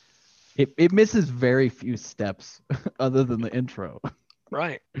 It misses very few steps other than the intro.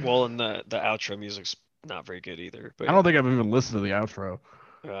 Right. Well, and the outro music's not very good either. But I don't yeah. think I've even listened to the outro.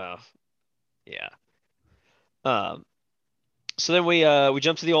 Uh, yeah. Um, so then we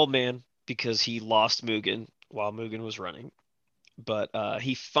jump to the old man because he lost Mugen while Mugen was running. But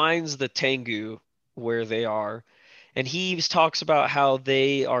he finds the Tengu where they are, and he talks about how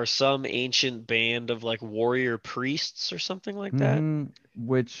they are some ancient band of like warrior priests or something like that.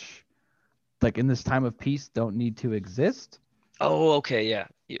 Which, like in this time of peace, don't need to exist. Oh, okay, yeah,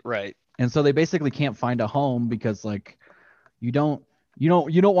 right. And so they basically can't find a home because like you don't you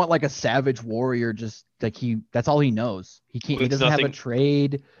don't want like a savage warrior just like that's all he knows. He With doesn't have a nothing,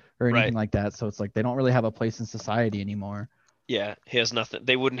 trade or anything right. like that. So it's like they don't really have a place in society anymore. Yeah, he has nothing.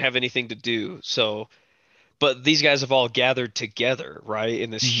 They wouldn't have anything to do. So, but these guys have all gathered together, right? In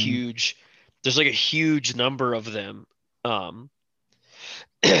this Hmm. huge, there's like a huge number of them. Um,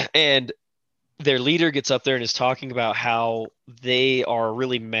 and their leader gets up there and is talking about how they are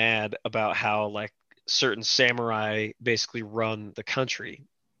really mad about how like certain samurai basically run the country.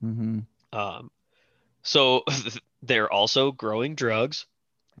 Hmm. Um, so they're also growing drugs.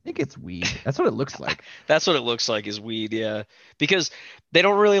 I think it's weed. That's what it looks like. That's what it looks like is weed, yeah. Because they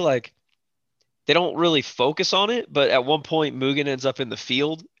don't really like they don't really focus on it, but at one point Mugen ends up in the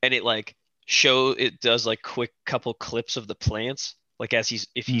field and it does like quick couple clips of the plants, like as he's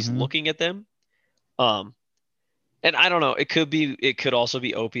Hmm. looking at them. Um, and I don't know, it could also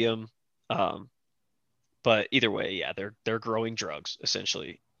be opium. Um, but either way, yeah, they're growing drugs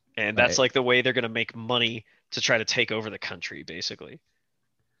essentially. And that's Right. like the way they're gonna make money to try to take over the country, basically.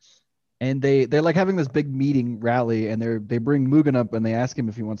 And they're like having this big meeting rally, and they bring Mugen up and they ask him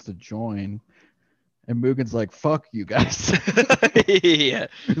if he wants to join, and Mugen's like, "Fuck you guys." Yeah,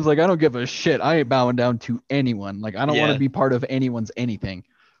 He's like, "I don't give a shit. I ain't bowing down to anyone. Like, I don't want to yeah. be part of anyone's anything."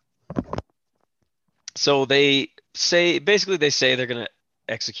 So they say they're gonna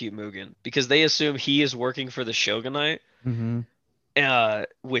execute Mugen because they assume he is working for the shogunate, Hmm.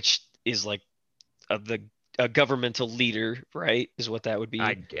 which is like the a governmental leader, right? Is what that would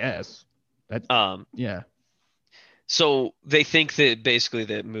I be. guess that. Um, Yeah. so they think that basically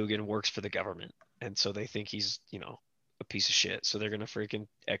that Mugen works for the government, and so they think he's a piece of shit. So they're gonna freaking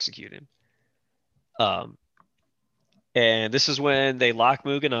execute him. Um, and this is when they lock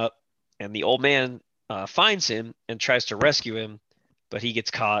Mugen up, and the old man finds him and tries to rescue him, but he gets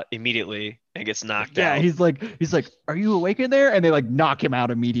caught immediately and gets knocked Yeah. out. He's like, "Are you awake in there?" And they like knock him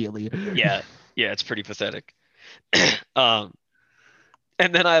out immediately. Yeah, yeah, it's pretty pathetic. Um,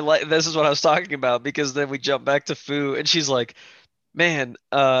 and then I like this is what I was talking about because then we jump back to Fu and she's like, Man,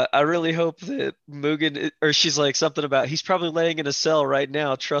 I really hope that Mugen, or she's like something about he's probably laying in a cell right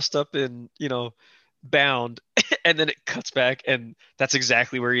now, trussed up in, bound, and then it cuts back, and that's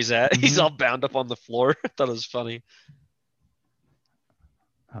exactly where he's at. He's Mhm. all bound up on the floor. I thought it was funny.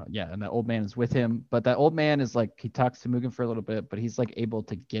 Yeah, and that old man is with him, but that old man is like he talks to Mugen for a little bit, but he's like able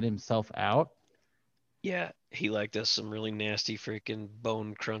to get himself out. Yeah, he like does some really nasty freaking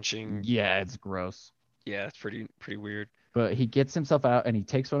bone crunching. Yeah, it's gross. Yeah, it's pretty weird. But he gets himself out and he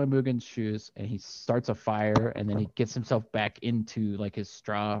takes one of Mugen's shoes and he starts a fire and then he gets himself back into like his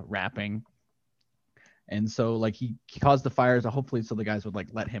straw wrapping. And so like he caused the fires hopefully so the guys would like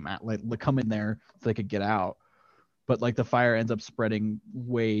let him out, like come in there so they could get out. But like the fire ends up spreading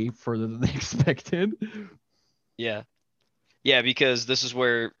way further than they expected. Yeah. Yeah, because this is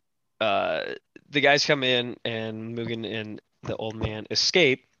where uh the guys come in and Mugen and the old man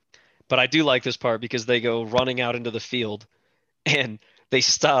escape. But I do like this part because they go running out into the field and they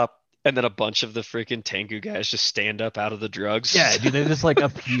stop, and then a bunch of the freaking Tengu guys just stand up out of the drugs. Yeah, dude, they just like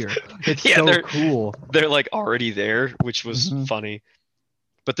appear. It's Yeah, so cool. they're like already there, which was Mhm. funny.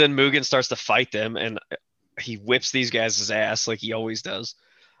 But then Mugen starts to fight them, and he whips these guys' ass like he always does.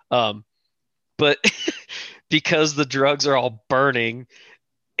 Um, but because the drugs are all burning,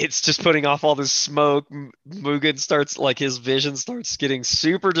 it's just putting off all this smoke. Mugen starts like his vision starts getting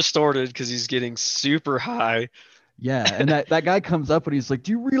super distorted because he's getting super high. Yeah, and that guy comes up and he's like,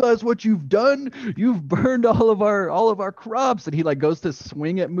 "Do you realize what you've done? You've burned all of our crops." And he like goes to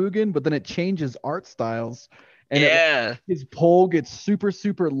swing at Mugen, but then it changes art styles, and it Yeah, his pole gets super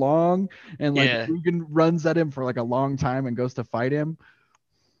super long, and like yeah, Mugen runs at him for like a long time and goes to fight him.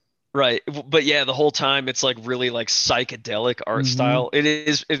 right. But yeah, the whole time it's like really like psychedelic art Hmm. style. It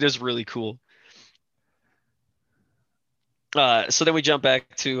is really cool. So then we jump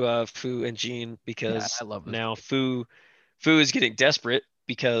back to Fu and Jean Yeah, because I love this now part. Fu is getting desperate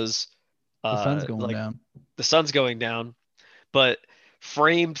because The sun's going like down. the sun's going down, but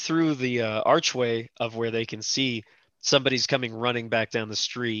framed through the archway of where they can see somebody's coming running back down the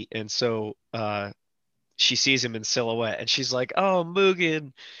street, and so she sees him in silhouette, and she's like, "Oh,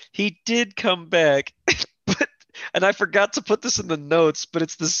 Mugen, he did come back." But and I forgot to put this in the notes, but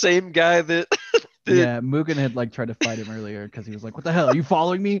it's the same guy that that Yeah, Mugen had like tried to fight him earlier because he was like, "What the hell? Are you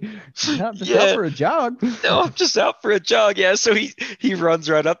following me?" No, I'm just out yeah. for a jog. No, I'm just out for a jog. Yeah, so he runs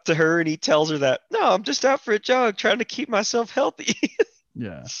right up to her and he tells her that, "No, I'm just out for a jog, trying to keep myself healthy."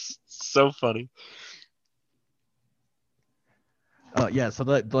 Yeah. So funny. Yeah, so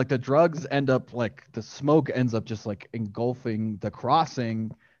the drugs end up like the smoke ends up just like engulfing the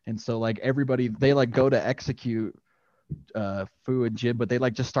crossing, and so like everybody they like go to execute Fu and Jin, but they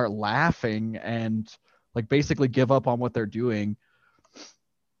like just start laughing and like basically give up on what they're doing.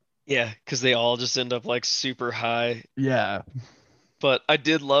 Yeah, because they all just end up like super high. Yeah, But I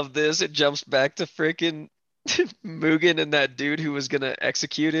did love this. It jumps back to freaking Mugen and that dude who was gonna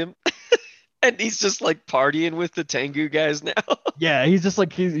execute him. And he's just like partying with the Tengu guys now. yeah, he's just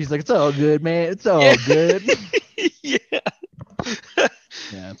like he's like it's all good, man, it's all Yeah. good. Yeah.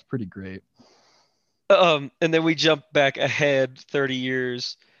 Yeah, it's pretty great. And then we jump back ahead 30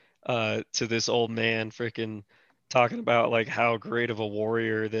 years to this old man freaking talking about like how great of a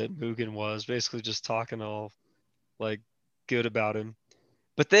warrior that Mugen was, basically just talking all like good about him.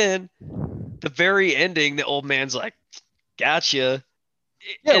 But then the very ending, the old man's like, "Gotcha,"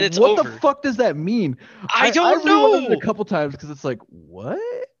 Yeah, and it's what the over. fuck does that mean? I I don't rewound it a know. couple times because it's like what?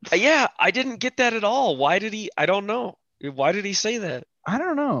 Yeah, I didn't get that at all. Why did he? I don't know. Why did he say that? I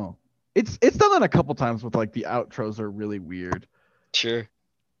don't know. It's done that a couple times with like the outros are really weird. Sure.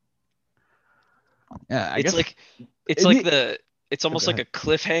 Yeah, I It's guess like it's in like the the it's oh, go almost like ahead. a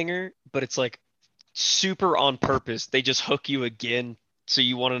cliffhanger, but it's like super on purpose. They just hook you again so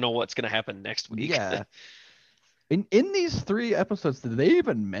you want to know what's going to happen next week. Yeah. In these three episodes, did they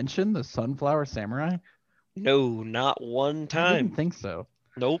even mention the Sunflower Samurai? No, not one I didn't time. think so.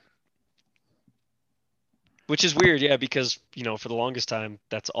 Nope. Which is weird, yeah, because, for the longest time,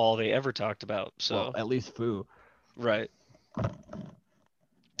 that's all they ever talked about. Well, So, at least Fu. right.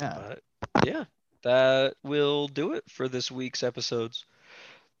 Yeah. But yeah, that will do it for this week's episodes.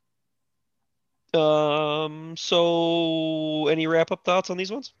 So any wrap up thoughts on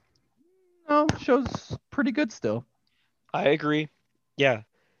these ones? No, show's pretty good still. I agree. Yeah,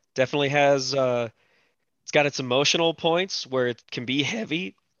 definitely has it's got its emotional points where it can be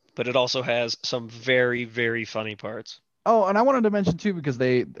heavy, but it also has some very, very funny parts. Oh, and I wanted to mention too because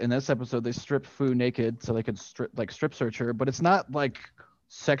they in this episode they stripped Fu naked so they could strip search her, but it's not like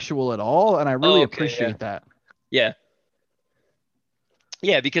sexual at all, and I really Oh, okay, yeah. appreciate that. Yeah.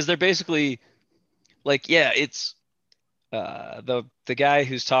 Yeah, because they're basically like, yeah, it's the guy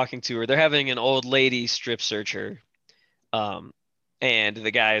who's talking to her, they're having an old lady strip search her. Um, and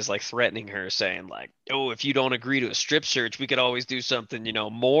the guy is like threatening her, saying like, "Oh, if you don't agree to a strip search, we could always do something,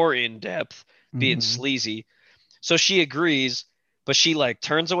 more in depth, being Hmm. sleazy." So she agrees, but she like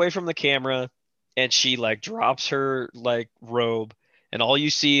turns away from the camera and she like drops her like robe, and all you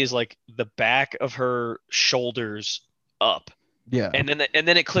see is like the back of her shoulders up, Yeah. and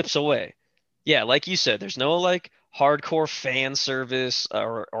then it clips away. Yeah, like you said, there's no like hardcore fan service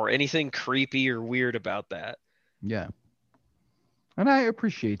or anything creepy or weird about that. Yeah. And I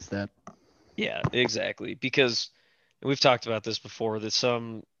appreciates that. Yeah, exactly. Because we've talked about this before that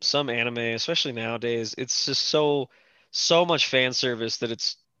some anime, especially nowadays, it's just so much fan service that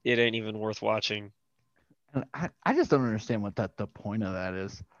it ain't even worth watching. And I just don't understand what the point of that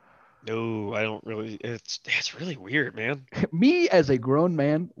is. No, I don't really. It's really weird, man. Me as a grown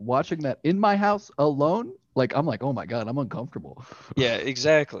man watching that in my house alone, like I'm like, oh my God, I'm uncomfortable. Yeah,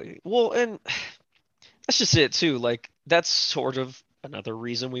 exactly. Well, and that's just it too. Like that's sort of another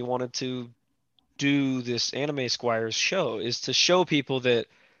reason we wanted to do this Anime Squires show is to show people that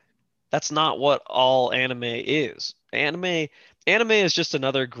that's not what all anime is. Anime is just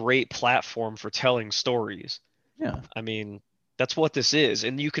another great platform for telling stories. Yeah. I mean, that's what this is.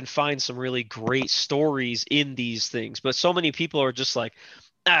 And you can find some really great stories in these things. But so many people are just like,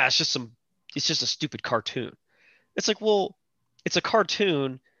 it's just a stupid cartoon. It's like, well, it's a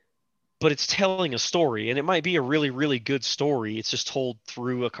cartoon, but it's telling a story, and it might be a really, really good story. It's just told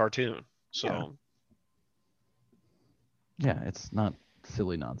through a cartoon. Yeah. So, Yeah. It's not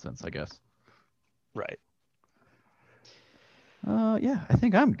silly nonsense, I guess. right. Yeah, I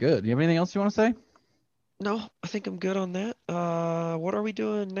think I'm good. You have anything else you want to say? No, I think I'm good on that. What are we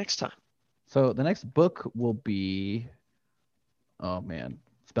doing next time? So the next book will be, oh man,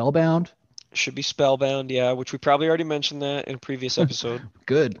 Spellbound. Should be Spellbound, yeah, which we probably already mentioned that in a previous episode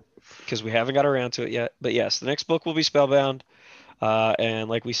Good. because we haven't got around to it yet. But yes, the next book will be Spellbound. And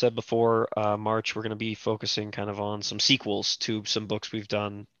like we said before, March, we're going to be focusing kind of on some sequels to some books we've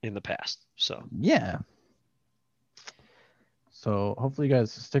done in the past. So, Yeah. So hopefully you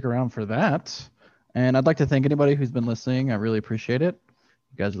guys stick around for that. And I'd like to thank anybody who's been listening. I really appreciate it.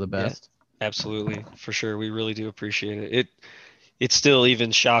 You guys are the yeah, best. absolutely, for sure. We really do appreciate it. It still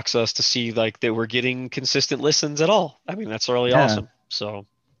even shocks us to see like that we're getting consistent listens at all. I mean, that's really Yeah. awesome. So,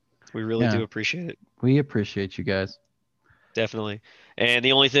 we really Yeah. do appreciate it. We appreciate you guys. Definitely. And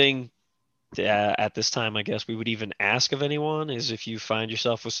the only thing at this time, I guess we would even ask of anyone is if you find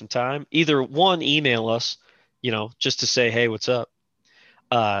yourself with some time, either one, email us, just to say, hey, what's up?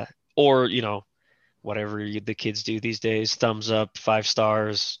 Uh, or, whatever the kids do these days, thumbs up, 5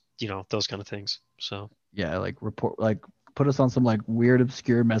 stars, those kind of things. So, Yeah, like report, like put us on some like weird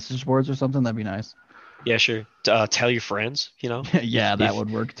obscure message boards or something. That'd be nice. yeah, sure. Tell your friends, if Yeah, that would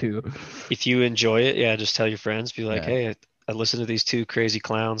work too. if you enjoy it, yeah, just tell your friends. Be like, Yeah. hey, I listened to these two crazy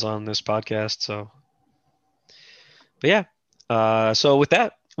clowns on this podcast. So, but yeah. So with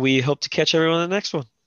that, we hope to catch everyone in the next one.